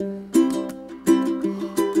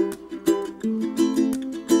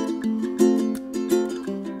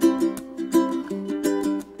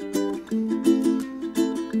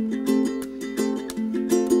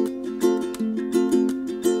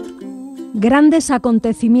Grandes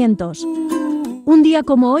acontecimientos. Un día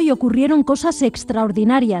como hoy ocurrieron cosas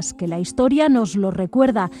extraordinarias que la historia nos lo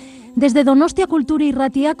recuerda. Desde Donostia Kultura y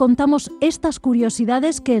Ratia contamos estas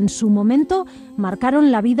curiosidades que en su momento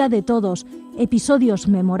marcaron la vida de todos, episodios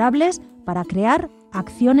memorables para crear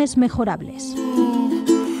acciones mejorables.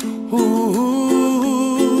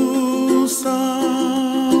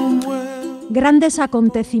 Grandes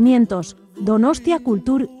acontecimientos, Donostia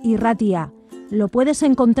Kultura y Ratia. Lo puedes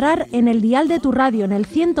encontrar en el dial de tu radio, en el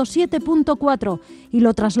 107.4, y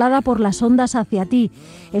lo traslada por las ondas hacia ti.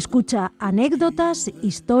 Escucha anécdotas,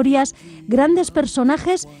 historias, grandes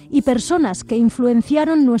personajes y personas que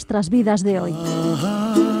influenciaron nuestras vidas de hoy.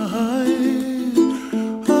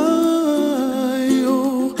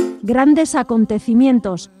 Grandes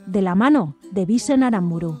acontecimientos, de la mano de Bisen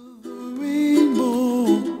Aramburu.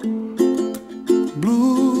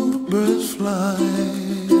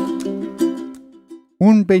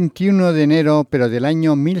 Un 21 de enero, pero del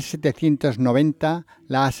año 1790,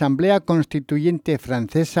 la Asamblea Constituyente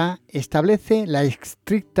francesa establece la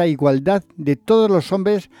estricta igualdad de todos los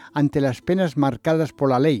hombres ante las penas marcadas por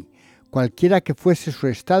la ley, cualquiera que fuese su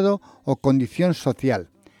estado o condición social.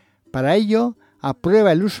 Para ello,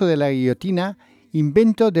 aprueba el uso de la guillotina,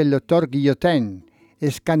 invento del doctor Guillotin,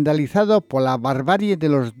 escandalizado por la barbarie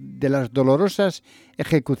de las dolorosas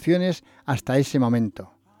ejecuciones hasta ese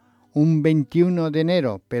momento. Un 21 de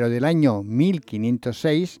enero, pero del año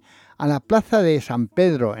 1506, a la plaza de San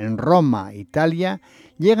Pedro en Roma, Italia,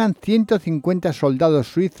 llegan 150 soldados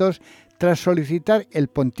suizos tras solicitar el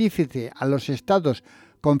pontífice a los Estados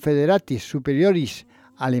Confederatis Superioris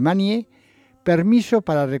Alemaniae permiso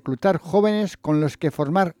para reclutar jóvenes con los que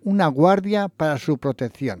formar una guardia para su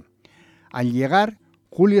protección. Al llegar,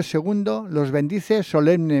 Julio II los bendice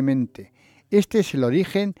solemnemente. Este es el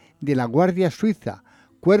origen de la Guardia Suiza,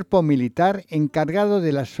 cuerpo militar encargado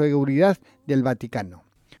de la seguridad del Vaticano.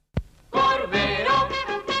 Corbero,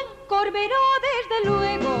 Corbero, desde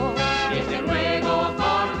luego,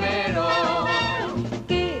 Corbero,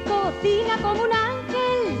 que cocina como un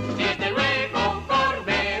ángel, desde luego,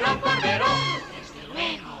 Corbero, desde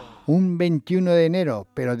luego. Un 21 de enero,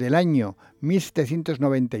 pero del año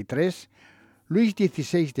 1793, Luis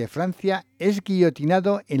XVI de Francia es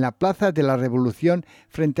guillotinado en la Plaza de la Revolución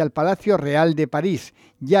frente al Palacio Real de París.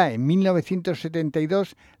 Ya en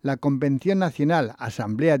 1972, la Convención Nacional,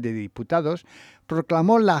 Asamblea de Diputados,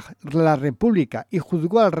 proclamó la República y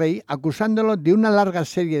juzgó al rey acusándolo de una larga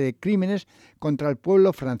serie de crímenes contra el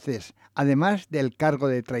pueblo francés, además del cargo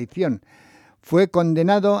de traición. Fue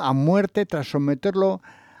condenado a muerte tras someterlo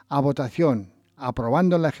a votación,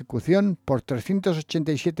 aprobando la ejecución por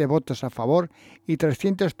 387 votos a favor y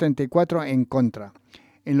 334 en contra.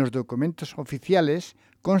 En los documentos oficiales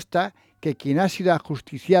consta que quien ha sido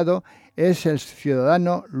ajusticiado es el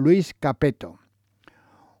ciudadano Luis Capeto.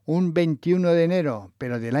 Un 21 de enero,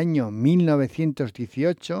 pero del año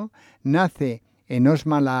 1918, nace en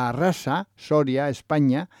Osma la Rasa, Soria,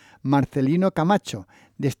 España, Marcelino Camacho,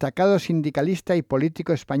 destacado sindicalista y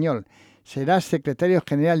político español. Será secretario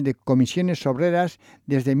general de Comisiones Obreras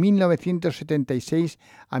desde 1976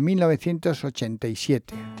 a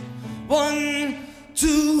 1987. 1,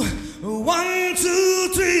 2, 1,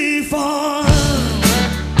 2, 3, 4